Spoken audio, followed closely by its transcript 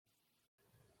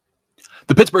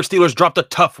The Pittsburgh Steelers dropped a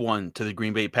tough one to the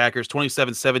Green Bay Packers,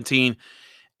 27-17,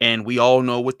 and we all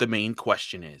know what the main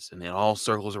question is, and it all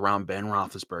circles around Ben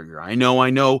Roethlisberger. I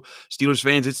know, Steelers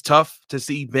fans, it's tough to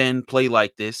see Ben play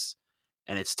like this,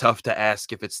 and it's tough to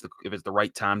ask if it's the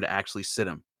right time to actually sit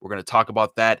him. We're going to talk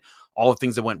about that, all the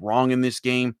things that went wrong in this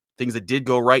game, things that did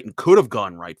go right and could have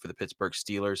gone right for the Pittsburgh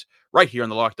Steelers, right here on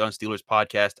the Locked On Steelers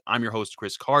podcast. I'm your host,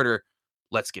 Chris Carter.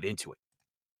 Let's get into it.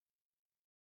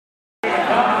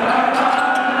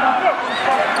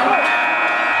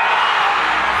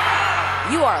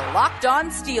 You are Locked On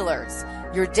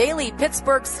Steelers, your daily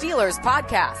Pittsburgh Steelers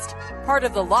podcast, part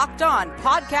of the Locked On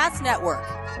Podcast Network,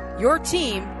 your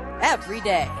team every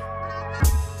day.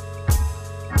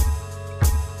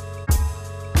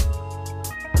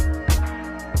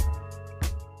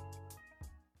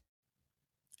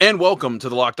 And welcome to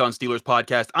the Locked On Steelers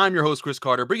podcast. I'm your host, Chris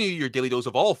Carter, bringing you your daily dose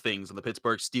of all things on the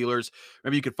Pittsburgh Steelers.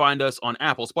 Remember, you can find us on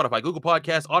Apple, Spotify, Google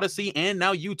Podcasts, Odyssey, and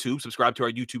now YouTube. Subscribe to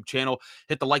our YouTube channel.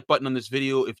 Hit the like button on this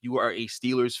video if you are a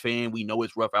Steelers fan. We know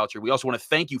it's rough out here. We also want to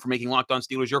thank you for making Locked On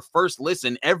Steelers your first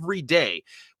listen every day.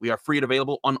 We are free and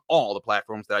available on all the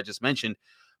platforms that I just mentioned.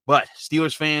 But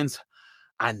Steelers fans,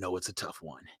 I know it's a tough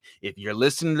one. If you're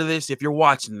listening to this, if you're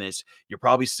watching this, you're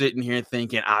probably sitting here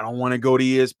thinking, I don't want to go to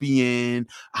ESPN.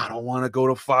 I don't want to go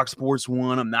to Fox Sports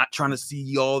 1. I'm not trying to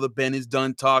see all the Ben is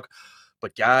done talk.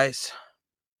 But guys,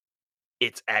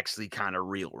 it's actually kind of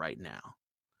real right now.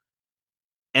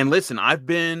 And listen, I've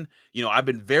been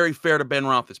very fair to Ben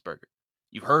Roethlisberger.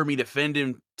 You've heard me defend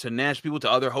him to Nash people,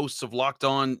 to other hosts of Locked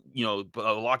On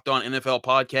NFL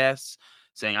podcasts,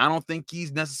 saying I don't think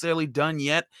he's necessarily done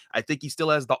yet. I think he still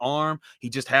has the arm. He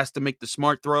just has to make the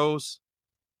smart throws.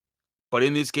 But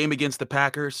in this game against the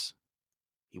Packers,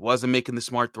 he wasn't making the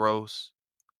smart throws,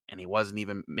 and he wasn't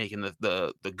even making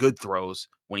the good throws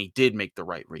when he did make the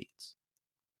right reads.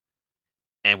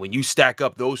 And when you stack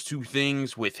up those two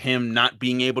things with him not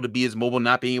being able to be as mobile,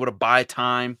 not being able to buy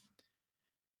time,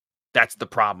 that's the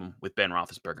problem with Ben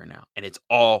Roethlisberger now, and it's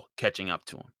all catching up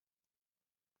to him.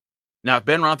 Now, if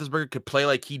Ben Roethlisberger could play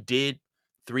like he did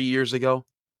 3 years ago,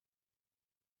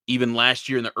 even last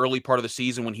year in the early part of the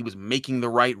season when he was making the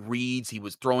right reads, he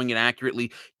was throwing it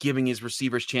accurately, giving his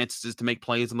receivers chances to make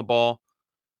plays on the ball,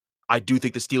 I do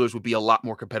think the Steelers would be a lot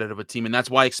more competitive a team, and that's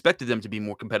why I expected them to be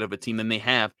more competitive a team than they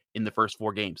have in the first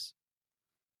 4 games.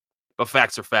 But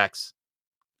facts are facts.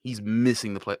 He's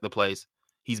missing the plays.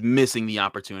 He's missing the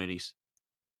opportunities.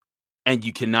 And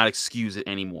you cannot excuse it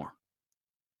anymore.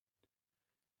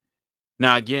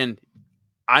 Now, again,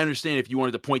 I understand if you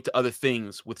wanted to point to other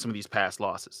things with some of these past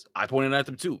losses. I pointed at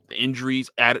them too. The injuries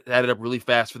added up really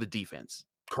fast for the defense.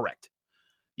 Correct.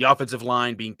 The offensive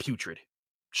line being putrid.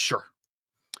 Sure.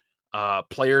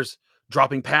 Players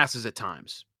dropping passes at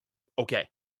times. Okay.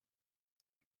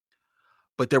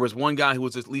 But there was one guy who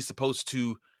was at least supposed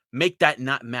to make that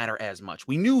not matter as much.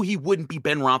 We knew he wouldn't be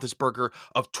Ben Roethlisberger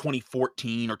of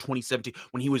 2014 or 2017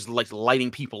 when he was like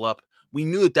lighting people up. We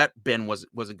knew that Ben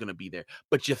wasn't going to be there,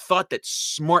 but you thought that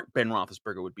smart Ben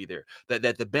Roethlisberger would be there.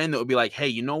 That the Ben that would be like, hey,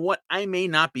 you know what? I may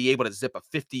not be able to zip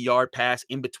a 50-yard pass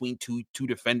in between two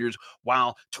defenders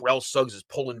while Terrell Suggs is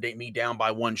pulling me down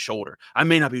by one shoulder. I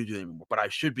may not be able to do that anymore, but I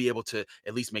should be able to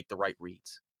at least make the right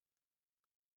reads.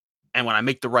 And when I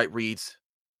make the right reads,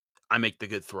 I make the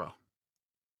good throw.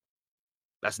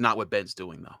 That's not what Ben's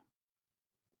doing, though.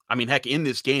 I mean, heck, in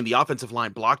this game, the offensive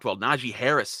line blocked well. Najee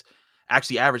Harris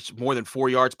actually averaged more than 4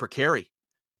 yards per carry.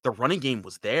 The running game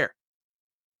was there.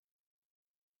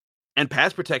 And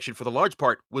pass protection, for the large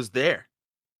part, was there.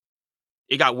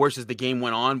 It got worse as the game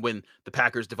went on when the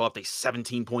Packers developed a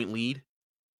 17-point lead.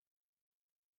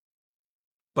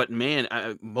 But, man,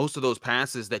 most of those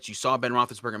passes that you saw Ben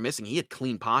Roethlisberger missing, he had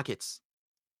clean pockets.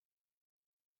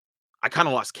 I kind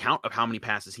of lost count of how many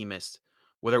passes he missed.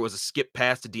 Whether it was a skip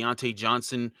pass to Deontay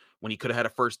Johnson when he could have had a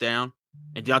first down.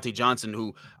 And Deontay Johnson,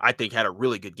 who I think had a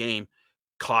really good game,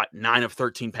 caught 9 of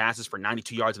 13 passes for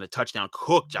 92 yards and a touchdown,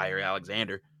 cooked Jair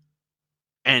Alexander.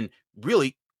 And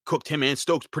really cooked him and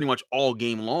Stokes pretty much all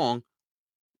game long.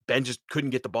 Ben just couldn't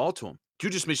get the ball to him.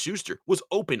 Juju Smith-Schuster was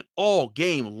open all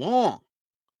game long.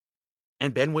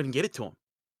 And Ben wouldn't get it to him.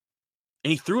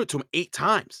 And he threw it to him 8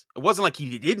 times. It wasn't like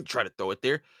he didn't try to throw it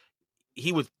there.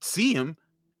 He would see him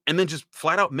and then just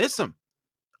flat out miss him.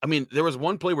 I mean, there was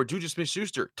one play where Juju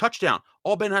Smith-Schuster, touchdown.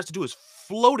 All Ben has to do is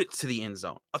float it to the end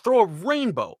zone. Throw a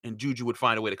rainbow, and Juju would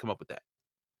find a way to come up with that.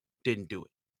 Didn't do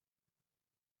it.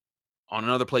 On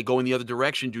another play going the other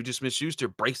direction, Juju Smith-Schuster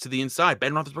breaks to the inside.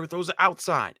 Ben Roethlisberger throws it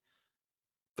outside.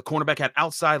 The cornerback had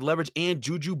outside leverage, and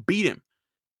Juju beat him.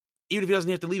 Even if he doesn't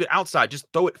have to leave it outside, just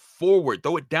throw it forward.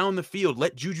 Throw it down the field.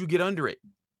 Let Juju get under it.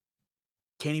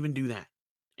 Can't even do that.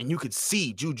 And you could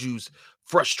see Juju's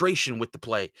frustration with the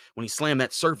play when he slammed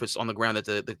that surface on the ground that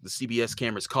the CBS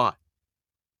cameras caught.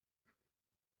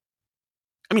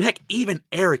 I mean, heck, even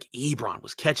Eric Ebron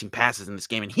was catching passes in this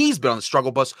game, and he's been on the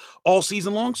struggle bus all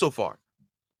season long so far.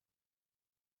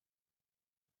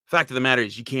 Fact of the matter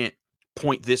is, you can't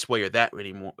point this way or that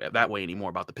way anymore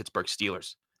about the Pittsburgh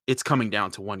Steelers. It's coming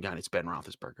down to one guy, and it's Ben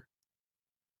Roethlisberger.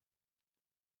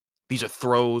 These are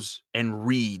throws and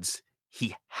reads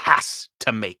he has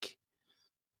to make.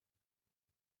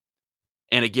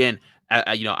 And again,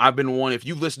 I've been one, if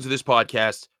you've listened to this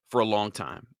podcast for a long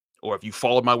time, or if you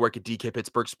followed my work at DK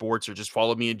Pittsburgh Sports, or just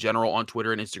followed me in general on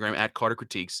Twitter and Instagram at Carter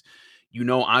Critiques, you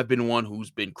know I've been one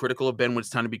who's been critical of Ben when it's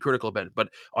time to be critical of Ben. But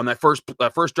on that first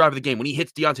drive of the game, when he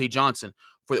hits Deontay Johnson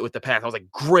with the pass, I was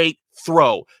like, great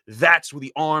throw. That's with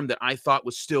the arm that I thought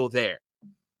was still there.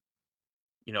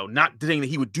 Not saying that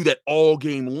he would do that all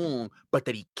game long, but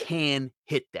that he can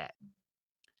hit that.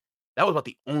 That was about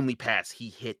the only pass he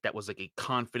hit that was like a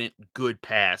confident, good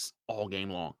pass all game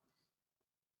long.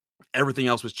 Everything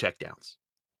else was checkdowns.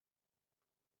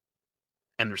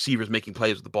 And the receivers making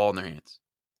plays with the ball in their hands.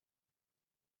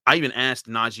 I even asked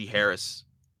Najee Harris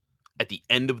at the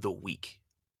end of the week.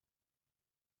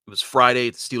 It was Friday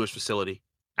at the Steelers facility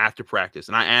after practice.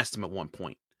 And I asked him at one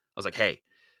point, I was like, hey,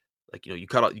 you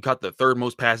caught the third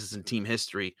most passes in team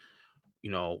history.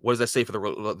 What does that say for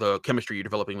the chemistry you're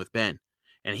developing with Ben?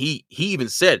 And he even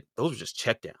said those were just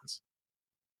checkdowns.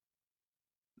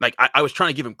 Like I was trying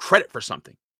to give him credit for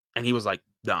something, and he was like,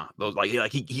 "Nah, those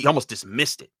he almost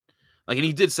dismissed it." And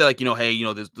he did say hey,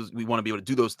 we want to be able to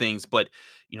do those things, but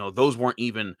those weren't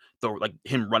even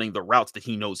him running the routes that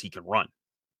he knows he can run.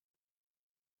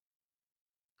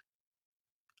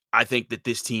 I think that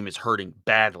this team is hurting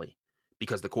badly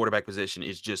because the quarterback position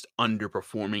is just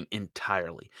underperforming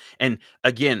entirely. And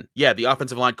again, yeah, the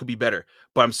offensive line could be better,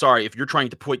 but I'm sorry, if you're trying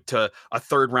to point to a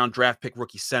 3rd-round draft pick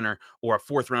rookie center or a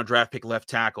 4th-round draft pick left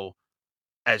tackle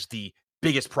as the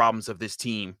biggest problems of this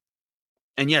team,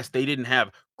 and yes, they didn't have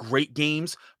great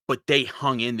games, but they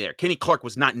hung in there. Kenny Clark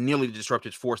was not nearly the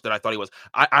disruptive force that I thought he was.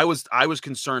 I was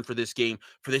concerned for this game,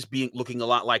 for this looking a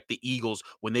lot like the Eagles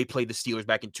when they played the Steelers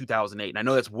back in 2008. And I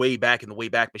know that's way back in the way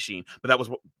back machine, but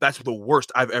that's the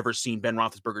worst I've ever seen Ben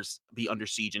Roethlisberger be under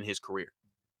siege in his career.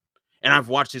 And I've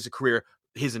watched his career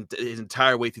his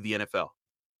entire way through the NFL.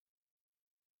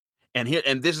 And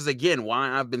this is, again, why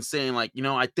I've been saying,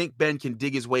 I think Ben can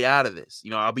dig his way out of this.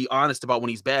 I'll be honest about when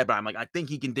he's bad, but I'm like, I think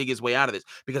he can dig his way out of this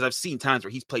because I've seen times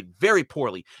where he's played very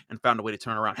poorly and found a way to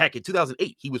turn around. Heck, in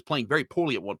 2008, he was playing very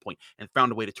poorly at one point and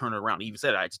found a way to turn it around. He even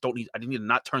said, I didn't need to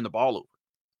not turn the ball over.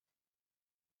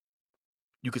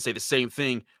 You could say the same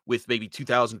thing with maybe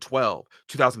 2012,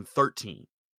 2013,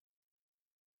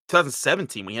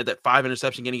 2017, when he had that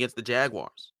 5-interception game against the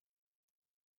Jaguars.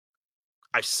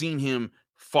 I've seen him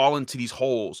fall into these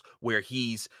holes where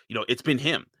he's, it's been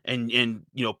him. And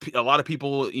a lot of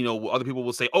people, other people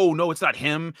will say, oh, no, it's not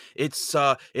him. It's,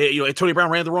 Tony Brown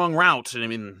ran the wrong route. And I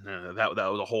mean, that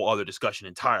was a whole other discussion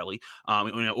entirely.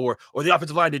 Or the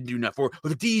offensive line didn't do enough, or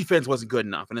the defense wasn't good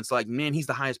enough. And it's like, man, he's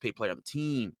the highest paid player on the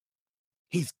team.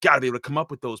 He's got to be able to come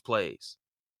up with those plays.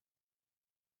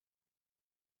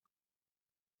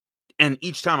 And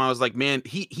each time I was like, man,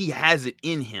 he has it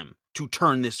in him to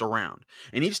turn this around.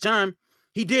 And each time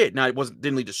he did. Now,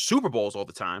 didn't lead to Super Bowls all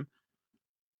the time,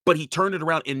 but he turned it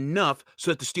around enough so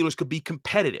that the Steelers could be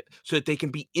competitive, so that they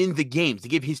can be in the games, to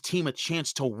give his team a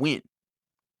chance to win.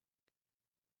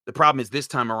 The problem is this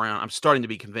time around, I'm starting to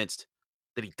be convinced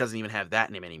that he doesn't even have that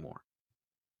in him anymore.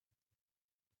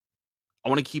 I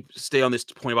want to stay on this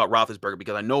point about Roethlisberger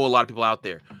because I know a lot of people out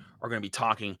there are going to be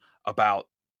talking about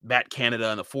Matt Canada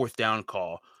and the 4th down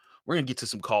call. We're going to get to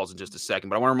some calls in just a second,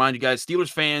 but I want to remind you guys,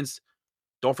 Steelers fans,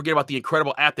 don't forget about the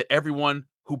incredible app that everyone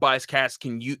who buys gas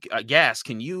can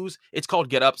use. It's called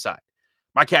Get Upside.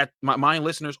 My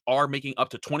listeners are making up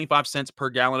to 25 cents per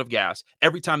gallon of gas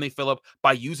every time they fill up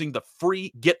by using the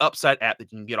free Get Upside app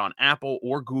that you can get on Apple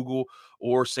or Google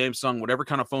or Samsung, whatever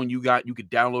kind of phone you got. You could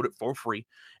download it for free.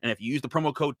 And if you use the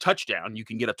promo code Touchdown, you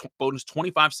can get a bonus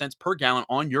 25 cents per gallon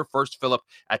on your first fill up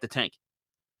at the tank.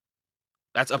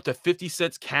 That's up to 50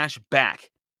 cents cash back.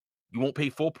 You won't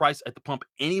pay full price at the pump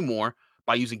anymore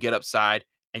by using Get Upside,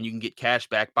 and you can get cash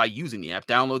back by using the app.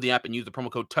 Download the app and use the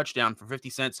promo code Touchdown for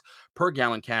 50 cents per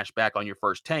gallon cash back on your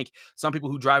first tank. Some people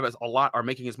who drive us a lot are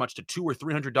making as much to $200 or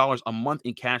 $300 a month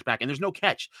in cash back, and there's no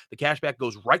catch. The cash back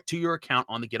goes right to your account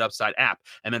on the Get Upside app,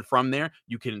 and then from there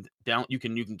you can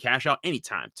cash out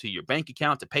anytime to your bank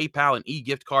account, to PayPal, an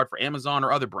e-gift card for Amazon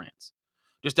or other brands.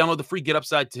 Just download the free Get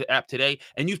Upside app today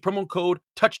and use promo code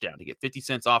Touchdown to get 50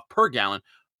 cents off per gallon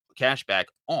cash back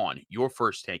on your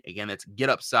first tank. Again, that's Get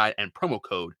Upside and promo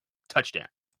code touchdown.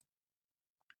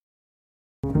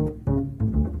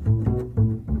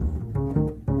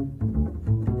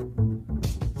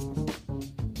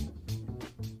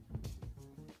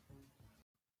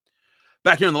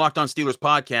 Back here on the Locked On Steelers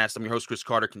podcast, I'm your host, Chris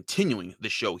Carter, continuing the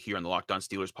show here on the Locked On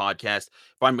Steelers podcast.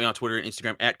 Find me on Twitter and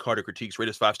Instagram at Carter Critiques. Rate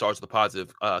us 5 stars with a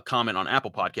positive comment on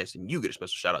Apple Podcasts, and you get a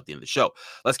special shout out at the end of the show.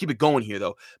 Let's keep it going here,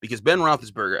 though, because Ben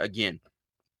Roethlisberger, again,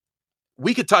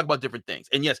 we could talk about different things.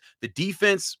 And yes, the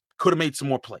defense could have made some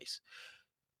more plays.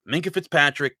 Minkah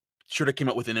Fitzpatrick should have came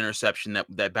up with an interception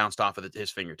that bounced off of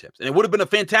his fingertips. And it would have been a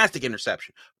fantastic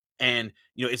interception. And,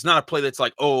 it's not a play that's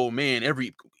like, oh, man,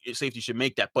 every safety should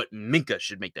make that, but Minkah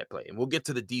should make that play. And we'll get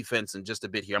to the defense in just a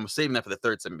bit here. I'm saving that for the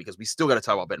third segment because we still got to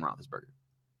talk about Ben Roethlisberger.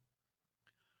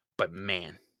 But,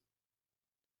 man,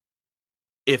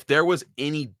 if there was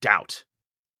any doubt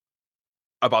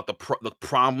about the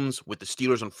problems with the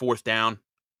Steelers on fourth down,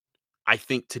 I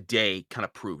think today kind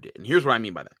of proved it. And here's what I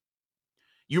mean by that.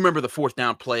 You remember the fourth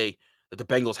down play that the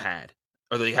Bengals had,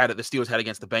 or the Steelers had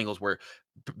against the Bengals, where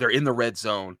they're in the red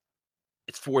zone.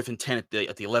 It's 4th and 10 at the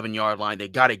 11-yard line. They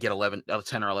got to get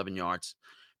 10 or 11 yards.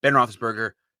 Ben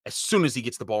Roethlisberger, as soon as he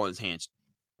gets the ball in his hands,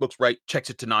 looks right, checks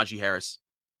it to Najee Harris,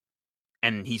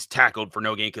 and he's tackled for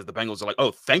no gain because the Bengals are like,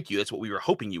 oh, thank you. That's what we were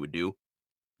hoping you would do.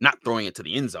 Not throwing it to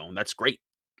the end zone. That's great.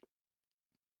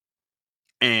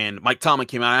 And Mike Tomlin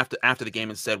came out after the game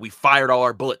and said, we fired all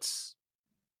our bullets,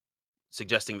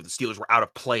 suggesting that the Steelers were out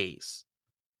of plays.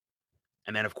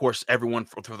 And then, of course, everyone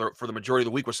for the majority of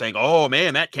the week was saying, oh,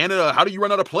 man, Matt Canada, how do you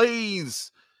run out of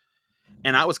plays?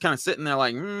 And I was kind of sitting there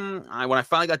like, when I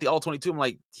finally got the all-22, I'm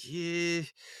like, yeah,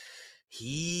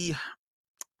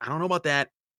 I don't know about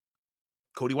that.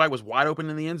 Cody White was wide open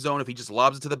in the end zone. If he just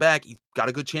lobs it to the back, he's got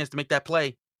a good chance to make that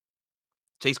play.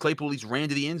 Chase Claypool, he's ran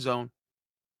to the end zone.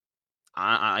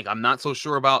 I'm not so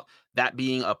sure about that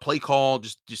being a play call,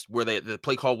 just where the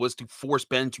play call was to force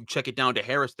Ben to check it down to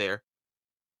Harris there.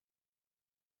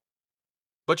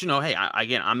 But, hey,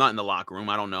 I'm not in the locker room.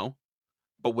 I don't know.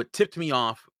 But what tipped me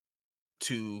off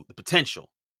to the potential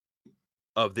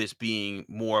of this being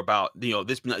more about,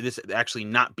 this actually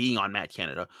not being on Matt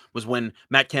Canada was when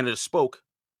Matt Canada spoke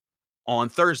on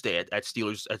Thursday at the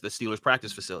Steelers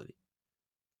practice facility.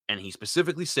 And he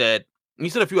specifically said, and he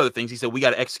said a few other things. He said, we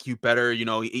got to execute better.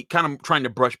 He kind of trying to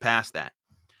brush past that.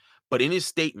 But in his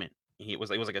statement, it was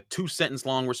like a 2-sentence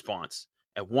long response.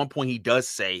 At one point, he does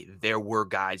say there were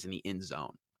guys in the end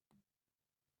zone.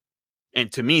 And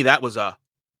to me, that was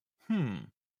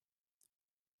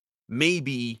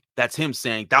maybe that's him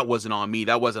saying that wasn't on me.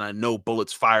 That wasn't a no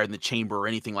bullets fired in the chamber or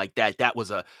anything like that. That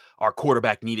was our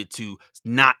quarterback needed to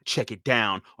not check it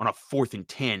down on a 4th and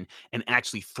 10 and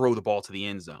actually throw the ball to the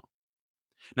end zone.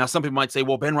 Now, some people might say,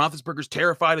 well, Ben Roethlisberger's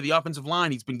terrified of the offensive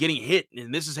line. He's been getting hit,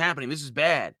 and this is happening. This is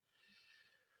bad.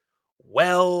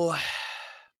 Well,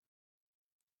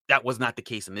 that was not the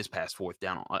case in this past fourth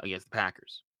down against the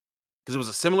Packers. Because it was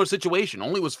a similar situation.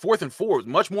 Only was 4th and 4. It was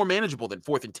much more manageable than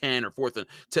 4th and 10 or 4th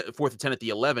and 10 at the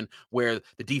 11, where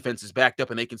the defense is backed up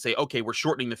and they can say, okay, we're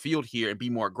shortening the field here and be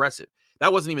more aggressive.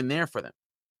 That wasn't even there for them.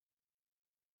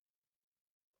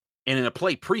 And in a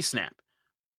play pre-snap,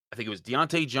 I think it was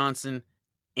Deontay Johnson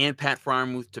and Pat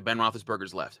Freiermuth to Ben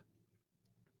Roethlisberger's left.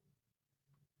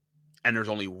 And there's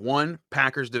only one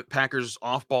Packers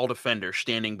off-ball defender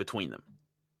standing between them.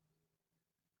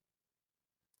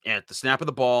 And at the snap of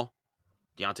the ball,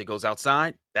 Deontay goes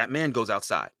outside. That man goes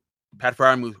outside. Pat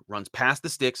Freiermuth runs past the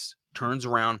sticks, turns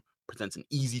around, presents an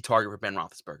easy target for Ben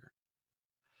Roethlisberger.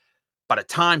 By the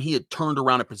time he had turned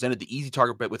around and presented the easy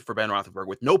target for Ben Roethlisberger,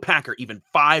 with no Packer even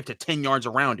 5 to 10 yards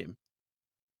around him,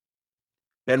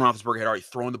 Ben Roethlisberger had already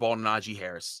thrown the ball to Najee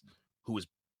Harris, who was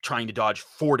trying to dodge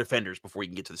 4 defenders before he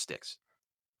can get to the sticks.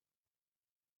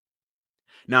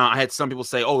 Now, I had some people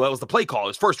say, oh, that was the play call.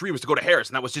 His first read was to go to Harris,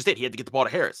 and that was just it. He had to get the ball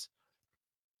to Harris.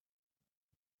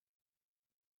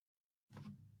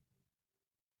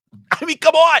 I mean,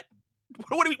 come on.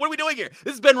 What are we doing here?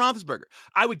 This is Ben Roethlisberger.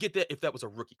 I would get that if that was a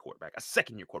rookie quarterback, a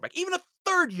second-year quarterback, even a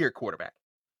third-year quarterback,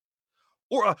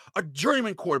 or a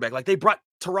journeyman quarterback. Like they brought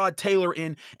Tyrod Taylor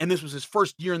in, and this was his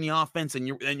first year in the offense, and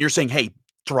you're saying, hey,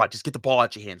 Tyrod, just get the ball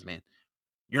out your hands, man.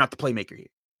 You're not the playmaker here.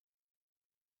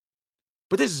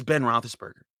 But this is Ben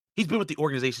Roethlisberger. He's been with the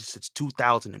organization since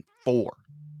 2004.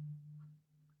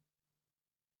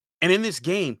 And in this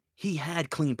game, he had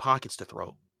clean pockets to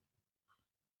throw.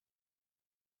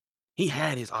 He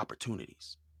had his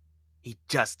opportunities. He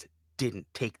just didn't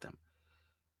take them.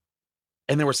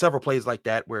 And there were several plays like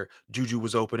that where Juju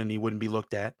was open and he wouldn't be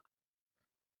looked at.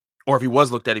 Or if he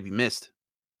was looked at, he'd be missed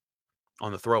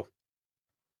on the throw.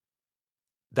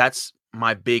 That's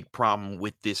my big problem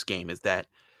with this game, is that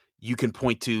you can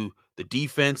point to the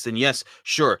defense, and yes,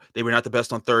 sure, they were not the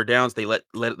best on third downs. They let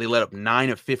up 9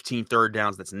 of 15 third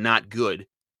downs. That's not good.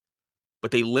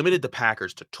 But they limited the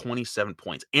Packers to 27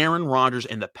 points. Aaron Rodgers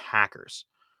and the Packers,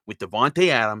 with Devontae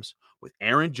Adams, with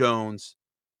Aaron Jones,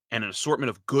 and an assortment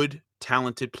of good,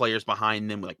 talented players behind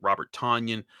them, like Robert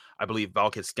Tonyan. I believe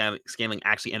Valkis Scantling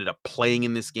actually ended up playing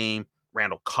in this game.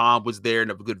 Randall Cobb was there, and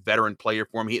a good veteran player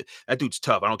for him. That dude's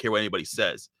tough. I don't care what anybody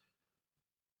says.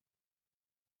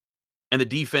 And the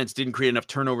defense didn't create enough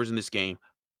turnovers in this game.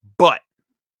 But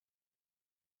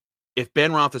if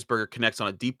Ben Roethlisberger connects on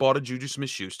a deep ball to Juju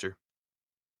Smith-Schuster,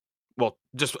 well,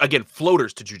 just, again,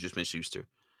 floaters to Juju Smith-Schuster,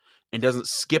 and doesn't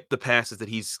skip the passes that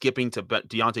he's skipping to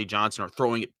Deontay Johnson or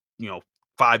throwing it,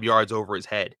 5 yards over his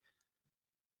head,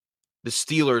 the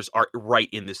Steelers are right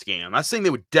in this game. I'm not saying they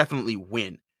would definitely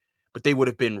win, but they would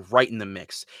have been right in the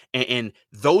mix. And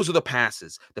those are the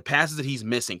passes that he's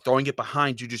missing, throwing it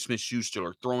behind Juju Smith-Schuster,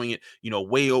 or throwing it,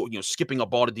 skipping a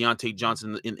ball to Deontay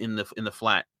Johnson in the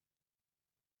flat.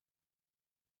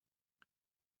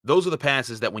 Those are the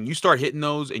passes that when you start hitting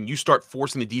those and you start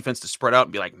forcing the defense to spread out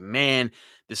and be like, man,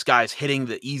 this guy's hitting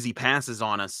the easy passes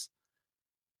on us.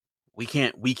 We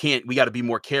got to be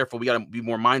more careful. We got to be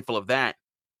more mindful of that.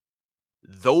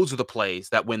 Those are the plays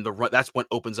that that's what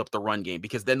opens up the run game,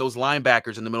 because then those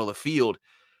linebackers in the middle of the field,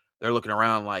 they're looking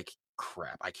around like,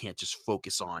 crap, I can't just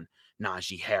focus on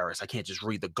Najee Harris. I can't just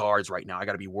read the guards right now. I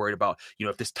got to be worried about,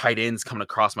 if this tight end's coming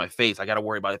across my face. I got to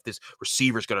worry about if this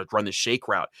receiver's going to run the shake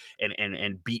route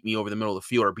and beat me over the middle of the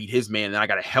field, or beat his man, and then I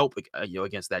got to help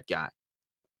against that guy.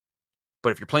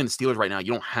 But if you're playing the Steelers right now,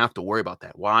 you don't have to worry about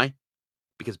that. Why?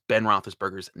 Because Ben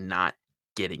Roethlisberger's not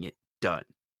getting it done.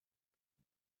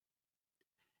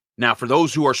 Now, for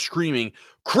those who are screaming,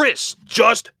 Chris,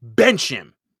 just bench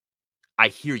him, I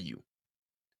hear you.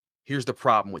 Here's the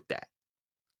problem with that.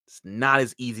 It's not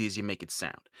as easy as you make it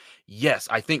sound. Yes,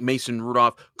 I think Mason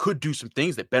Rudolph could do some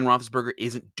things that Ben Roethlisberger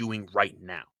isn't doing right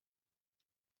now.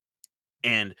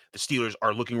 And the Steelers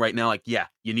are looking right now like, yeah,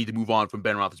 you need to move on from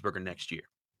Ben Roethlisberger next year.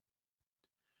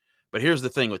 But here's the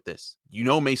thing with this.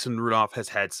 Mason Rudolph has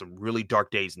had some really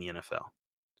dark days in the NFL.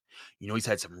 He's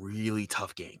had some really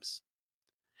tough games.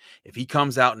 If he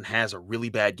comes out and has a really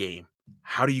bad game,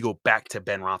 how do you go back to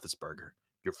Ben Roethlisberger,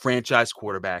 your franchise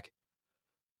quarterback,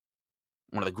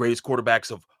 one of the greatest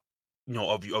quarterbacks of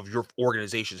your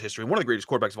organization's history, one of the greatest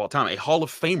quarterbacks of all time, a Hall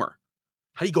of Famer?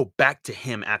 How do you go back to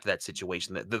him after that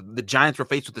situation? The Giants were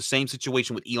faced with the same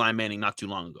situation with Eli Manning not too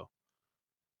long ago.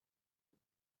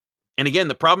 And again,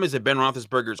 the problem is that Ben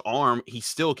Roethlisberger's arm, he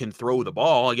still can throw the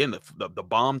ball. Again, the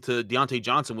bomb to Deontay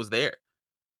Johnson was there.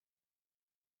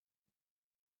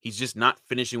 He's just not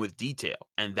finishing with detail.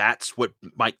 And that's what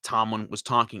Mike Tomlin was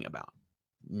talking about.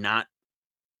 Not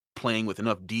playing with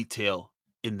enough detail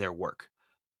in their work.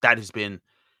 That has been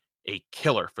a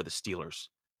killer for the Steelers,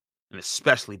 and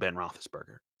especially Ben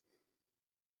Roethlisberger.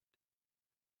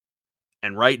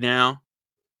 And right now,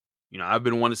 I've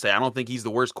been one to say I don't think he's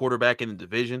the worst quarterback in the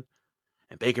division.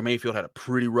 And Baker Mayfield had a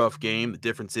pretty rough game. The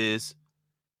difference is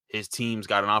his team's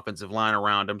got an offensive line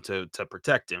around him to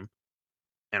protect him,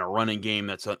 and a running game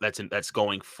that's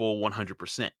going full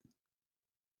 100%.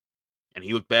 And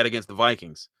he looked bad against the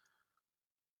Vikings.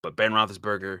 But Ben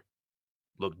Roethlisberger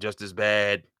looked just as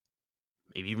bad,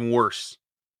 maybe even worse,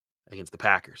 against the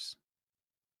Packers.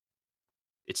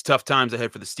 It's tough times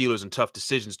ahead for the Steelers and tough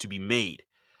decisions to be made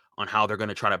on how they're going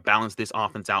to try to balance this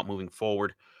offense out moving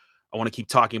forward. I want to keep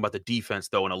talking about the defense,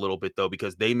 though, in a little bit, though,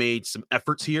 because they made some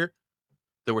efforts here.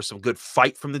 There was some good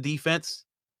fight from the defense,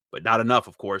 but not enough,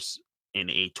 of course, in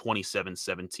a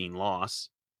 27-17 loss.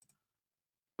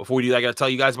 Before we do that, I got to tell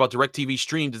you guys about DirecTV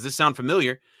Stream. Does this sound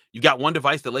familiar? You got one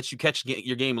device that lets you catch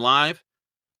your game live,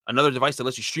 another device that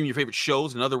lets you stream your favorite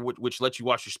shows, another which lets you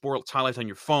watch your sports highlights on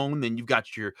your phone. Then you've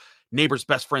got your neighbor's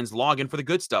best friend's login for the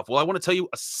good stuff. Well, I want to tell you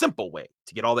a simple way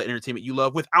to get all that entertainment you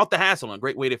love without the hassle, and a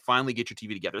great way to finally get your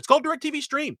TV together. It's called DirecTV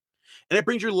Stream, and it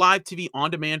brings your live TV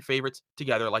on-demand favorites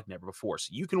together like never before, so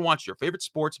you can watch your favorite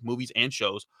sports, movies, and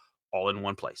shows all in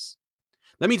one place.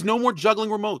 That means no more juggling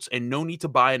remotes and no need to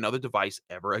buy another device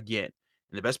ever again.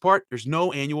 And the best part, there's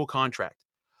no annual contract.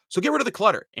 So get rid of the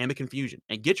clutter and the confusion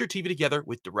and get your TV together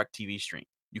with DirecTV Stream.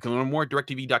 You can learn more at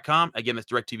directtv.com. Again,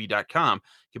 that's directtv.com.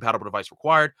 Compatible device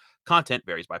required. Content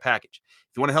varies by package.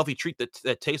 If you want a healthy treat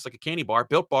that tastes like a candy bar,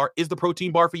 Built Bar is the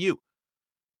protein bar for you.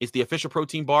 It's the official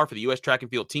protein bar for the U.S. track and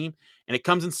field team, and it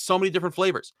comes in so many different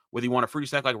flavors. Whether you want a fruity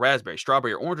snack like raspberry,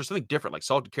 strawberry, or orange, or something different like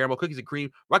salted caramel, cookies and cream,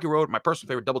 Rocky Road, my personal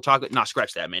favorite, double chocolate. Nah,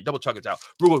 scratch that, man. Double chocolate's out.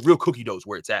 Real cookie dough's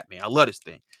where it's at, man. I love this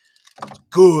thing.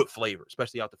 Good flavor,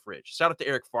 especially out the fridge. Shout out to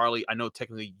Eric Farley. I know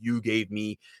technically you gave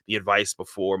me the advice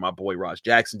before my boy Ross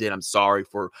Jackson did. I'm sorry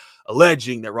for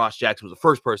alleging that Ross Jackson was the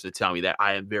first person to tell me that.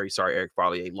 I am very sorry, Eric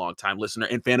Farley, a longtime listener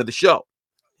and fan of the show.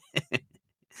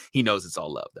 He knows it's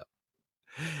all love, though.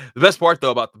 The best part,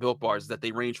 though, about the Built Bars is that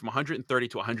they range from 130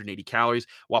 to 180 calories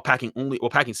while packing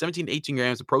 17 to 18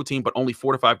 grams of protein, but only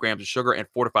 4 to 5 grams of sugar and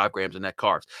 4 to 5 grams of net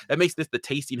carbs. That makes this the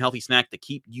tasty and healthy snack to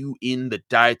keep you in the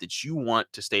diet that you want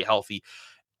to stay healthy.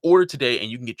 Order today, and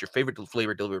you can get your favorite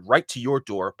flavor delivered right to your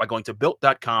door by going to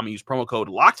built.com and use promo code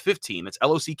LOCKED15. That's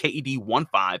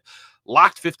LOCKED15,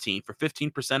 LOCKED15 for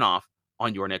 15% off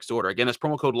on your next order. Again, that's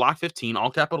promo code LOCKED15,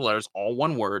 all capital letters, all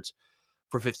one words,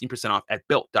 for 15% off at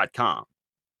built.com.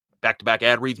 Back-to-back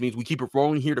ad reads means we keep it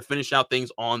rolling here to finish out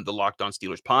things on the Locked On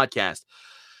Steelers podcast.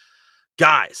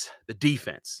 Guys, the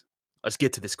defense. Let's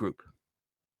get to this group.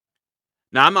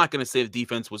 Now, I'm not going to say the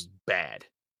defense was bad,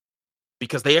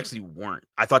 because they actually weren't.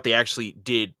 I thought they actually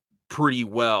did pretty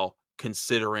well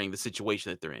considering the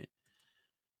situation that they're in.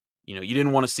 You know, you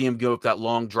didn't want to see them give up that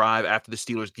long drive after the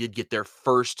Steelers did get their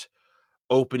first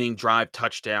opening drive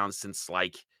touchdown since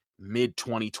like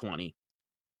mid-2020.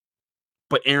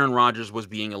 But Aaron Rodgers was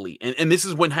being elite. And this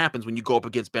is what happens when you go up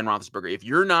against Ben Roethlisberger. If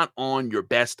you're not on your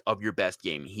best of your best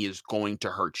game, he is going to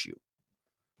hurt you.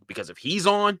 Because if he's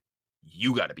on,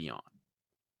 you got to be on.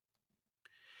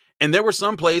 And there were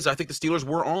some plays I think the Steelers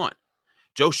were on.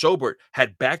 Joe Schobert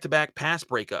had back-to-back pass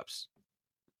breakups.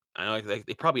 I know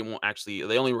they probably won't actually.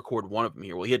 They only record one of them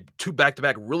here. Well, he had two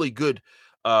back-to-back really good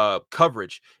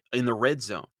coverage in the red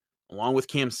zone, along with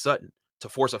Cam Sutton, to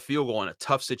force a field goal in a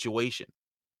tough situation.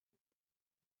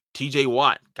 TJ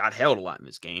Watt got held a lot in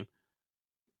this game,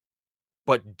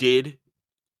 but did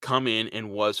come in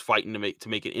and was fighting to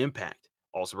make an impact.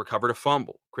 Also recovered a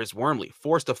fumble. Chris Wormley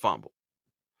forced a fumble.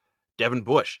 Devin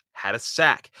Bush had a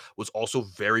sack, was also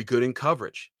very good in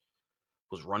coverage,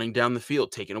 was running down the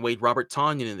field, taking away Robert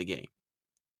Tonyan in the game.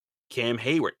 Cam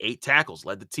Hayward, 8 tackles,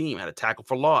 led the team, had a tackle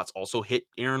for loss, also hit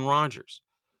Aaron Rodgers.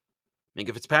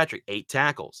 Minka Fitzpatrick, 8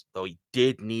 tackles, though he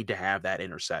did need to have that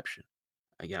interception.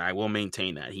 Again, I will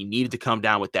maintain that. He needed to come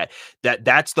down with that.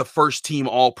 That's the first team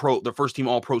all-pro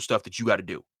stuff that you got to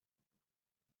do.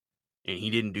 And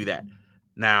he didn't do that.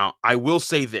 Now, I will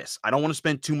say this. I don't want to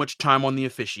spend too much time on the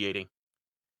officiating,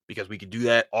 because we could do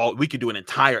that we could do an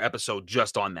entire episode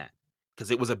just on that, because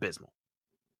it was abysmal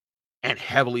and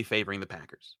heavily favoring the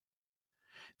Packers.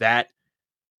 That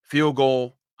field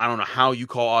goal, I don't know how you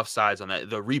call offsides on that.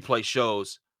 The replay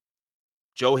shows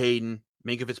Joe Hayden,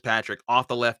 Minka Fitzpatrick off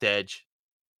the left edge.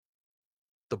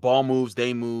 The ball moves,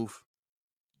 they move.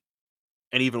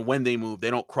 And even when they move, they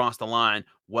don't cross the line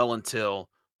well until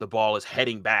the ball is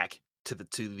heading back to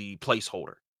the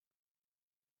placeholder.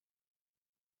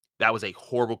 That was a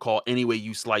horrible call any way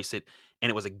you slice it, and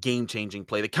it was a game-changing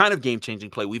play, the kind of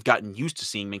game-changing play we've gotten used to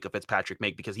seeing Minka Fitzpatrick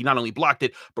make, because he not only blocked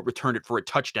it, but returned it for a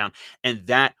touchdown, and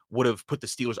that would have put the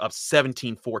Steelers up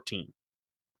 17-14.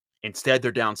 Instead,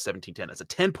 they're down 17-10. That's a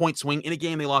 10-point swing in a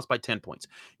game they lost by 10 points.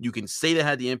 You can say that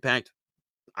had the impact.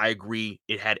 I agree,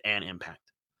 it had an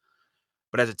impact.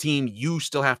 But as a team, you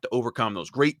still have to overcome those.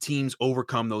 Great teams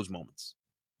overcome those moments.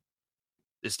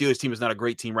 The Steelers team is not a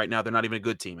great team right now. They're not even a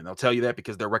good team, and they'll tell you that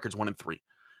because their record's 1-3.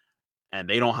 And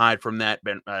they don't hide from that.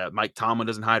 Mike Tomlin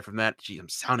doesn't hide from that. Geez, I'm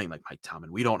sounding like Mike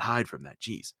Tomlin. We don't hide from that.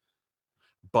 Geez.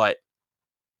 But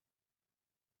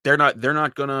they're not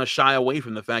going to shy away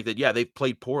from the fact that, yeah, they've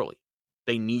played poorly.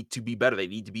 They need to be better. They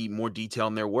need to be more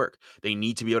detailed in their work. They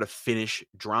need to be able to finish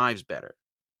drives better.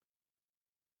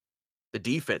 The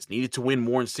defense needed to win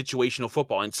more in situational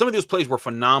football. And some of those plays were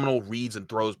phenomenal reads and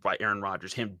throws by Aaron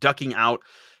Rodgers. Him ducking out,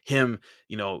 him,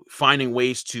 finding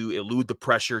ways to elude the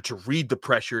pressure, to read the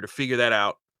pressure, to figure that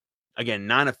out. Again,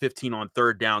 9 of 15 on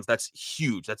third downs. That's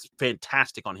huge. That's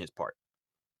fantastic on his part.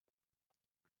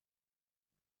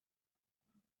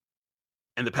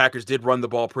 And the Packers did run the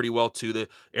ball pretty well, too.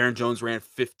 Aaron Jones ran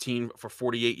 15 for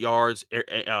 48 yards.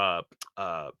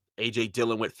 A.J.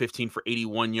 Dillon went 15 for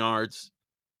 81 yards.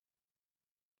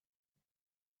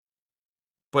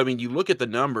 But, I mean, you look at the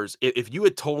numbers. If you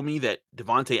had told me that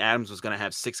Devontae Adams was going to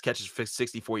have 6 catches for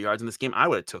 64 yards in this game, I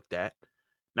would have took that.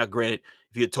 Now, granted,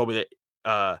 if you had told me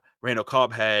that Randall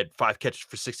Cobb had 5 catches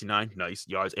for 69 nice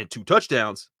yards and 2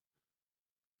 touchdowns,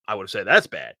 I would have said that's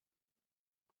bad.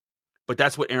 But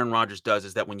that's what Aaron Rodgers does,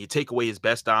 is that when you take away his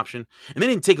best option, and they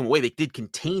didn't take him away, they did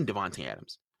contain Devontae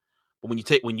Adams. But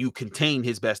when you contain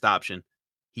his best option,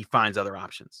 he finds other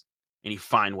options, and he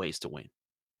finds ways to win.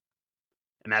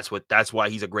 And that's why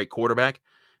he's a great quarterback,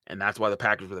 and that's why the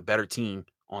Packers were the better team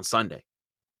on Sunday.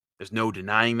 There's no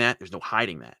denying that. There's no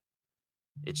hiding that.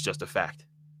 It's just a fact.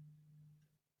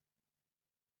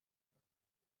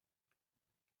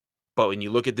 But when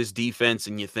you look at this defense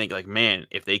and you think, like, man,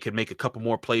 if they could make a couple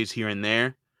more plays here and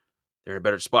there, they're in a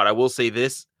better spot. I will say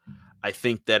this. I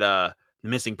think that the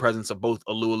missing presence of both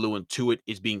Alualu and Tuitt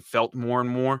is being felt more and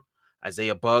more.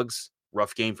 Isaiah Buggs,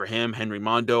 rough game for him. Henry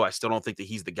Mondo, I still don't think that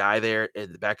he's the guy there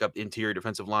at the backup interior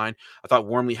defensive line. I thought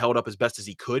Wormley held up as best as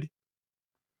he could.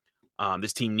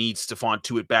 This team needs Stephon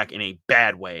Tuitt back in a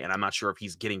bad way, and I'm not sure if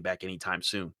he's getting back anytime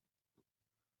soon.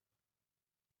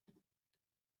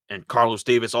 And Carlos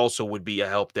Davis also would be a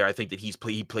help there. I think that he's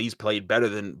played better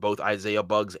than both Isaiah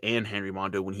Buggs and Henry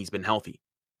Mondo when he's been healthy.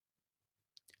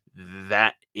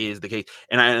 That is the case.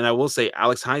 And I will say,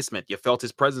 Alex Highsmith, you felt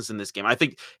his presence in this game. I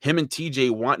think him and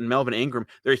TJ Watt and Melvin Ingram,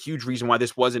 they're a huge reason why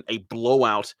this wasn't a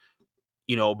blowout,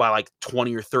 by like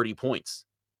 20 or 30 points.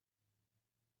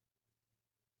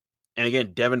 And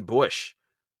again, Devin Bush,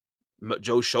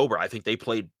 Joe Schober, I think they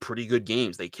played pretty good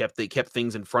games. They kept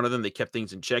things in front of them. They kept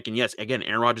things in check. And yes, again,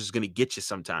 Aaron Rodgers is going to get you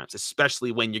sometimes,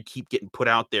 especially when you keep getting put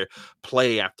out there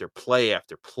play after play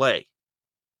after play.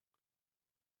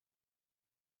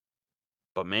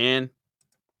 But man,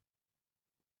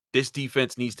 this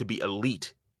defense needs to be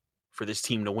elite for this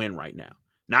team to win right now.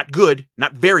 Not good,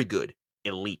 not very good,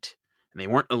 elite. And they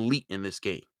weren't elite in this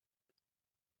game.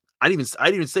 I didn't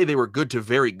even say they were good to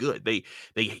very good. They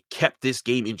kept this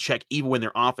game in check, even when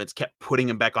their offense kept putting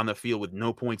them back on the field with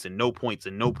no points and no points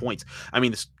and no points. I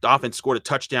mean, the offense scored a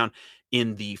touchdown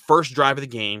in the first drive of the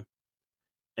game,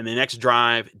 and the next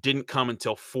drive didn't come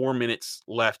until 4 minutes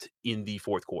left in the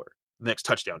fourth quarter. The next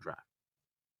touchdown drive.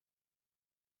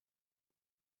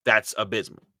 That's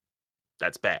abysmal.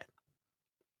 That's bad.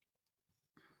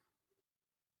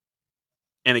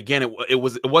 And again, it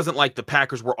wasn't like the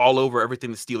Packers were all over everything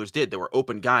the Steelers did. There were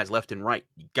open guys left and right.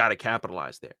 You got to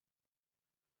capitalize there.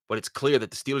 But it's clear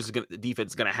that the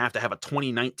defense is going to have a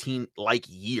 2019-like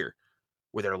year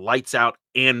where they're lights out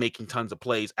and making tons of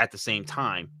plays at the same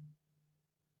time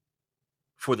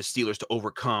for the Steelers to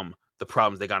overcome the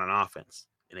problems they got on offense.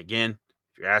 And again,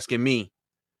 if you're asking me,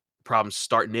 the problem's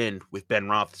starting to end with Ben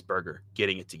Roethlisberger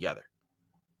getting it together.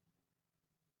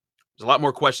 There's a lot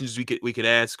more questions we could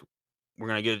ask. We're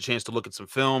going to get a chance to look at some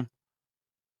film,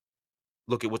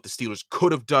 look at what the Steelers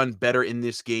could have done better in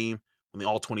this game when the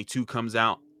All-22 comes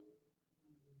out.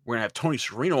 We're going to have Tony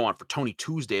Serino on for Tony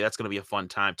Tuesday. That's going to be a fun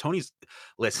time.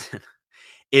 Listen,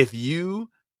 if you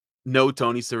know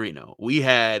Tony Serino, we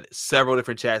had several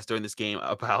different chats during this game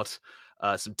about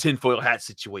some tinfoil hat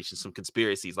situations, some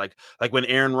conspiracies, like when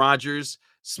Aaron Rodgers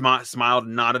smiled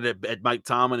and nodded at Mike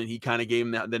Tomlin, and he kind of gave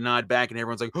him the nod back, and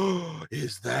everyone's like, "Oh,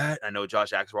 is that?" I know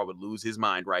Josh Axelrod would lose his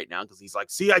mind right now because he's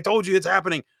like, "See, I told you it's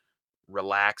happening."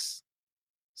 Relax,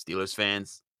 Steelers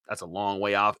fans. That's a long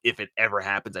way off. If it ever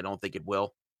happens, I don't think it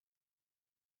will.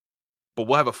 But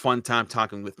we'll have a fun time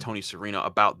talking with Tony Serino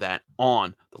about that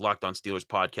on the Locked On Steelers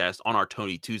podcast on our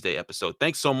Tony Tuesday episode.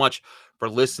 Thanks so much for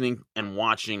listening and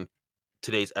watching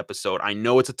today's episode. I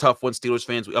know it's a tough one, Steelers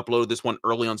fans. We uploaded this one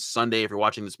early on Sunday. If you're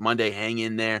watching this Monday, hang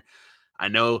in there. I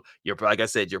know like I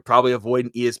said, you're probably avoiding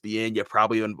ESPN. You're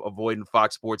probably avoiding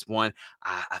Fox Sports 1.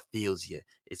 I feels you.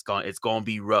 It's going to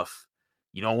be rough.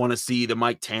 You don't want to see the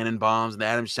Mike Tannenbaums and the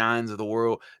Adam Shines of the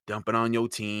world dumping on your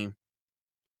team.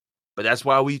 But that's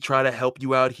why we try to help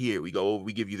you out here. We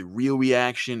give you the real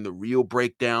reaction, the real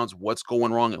breakdowns, what's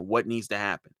going wrong and what needs to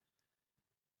happen.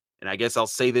 And I guess I'll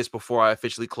say this before I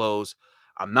officially close.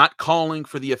 I'm not calling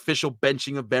for the official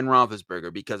benching of Ben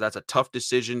Roethlisberger because that's a tough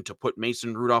decision to put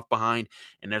Mason Rudolph behind,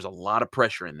 and there's a lot of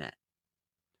pressure in that.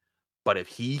 But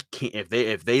if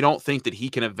they don't think that he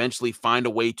can eventually find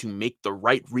a way to make the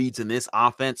right reads in this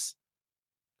offense,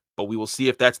 but we will see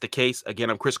if that's the case. Again,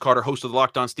 I'm Chris Carter, host of the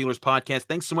Locked On Steelers podcast.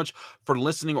 Thanks so much for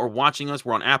listening or watching us.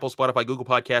 We're on Apple, Spotify, Google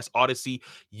Podcasts, Odyssey,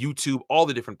 YouTube, all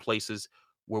the different places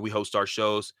where we host our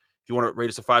shows. If you want to rate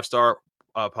us a 5-star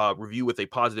review with a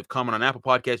positive comment on Apple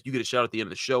Podcasts, you get a shout out at the end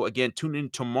of the show. Again, tune in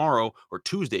tomorrow, or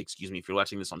Tuesday, excuse me, if you're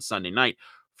watching this on Sunday night,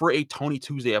 for a Tony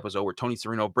Tuesday episode where Tony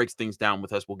Serino breaks things down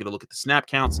with us. We'll get a look at the snap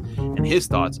counts and his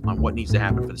thoughts on what needs to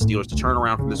happen for the Steelers to turn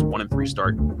around from this 1-3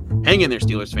 start. Hang in there,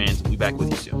 Steelers fans. We'll be back with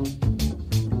you soon.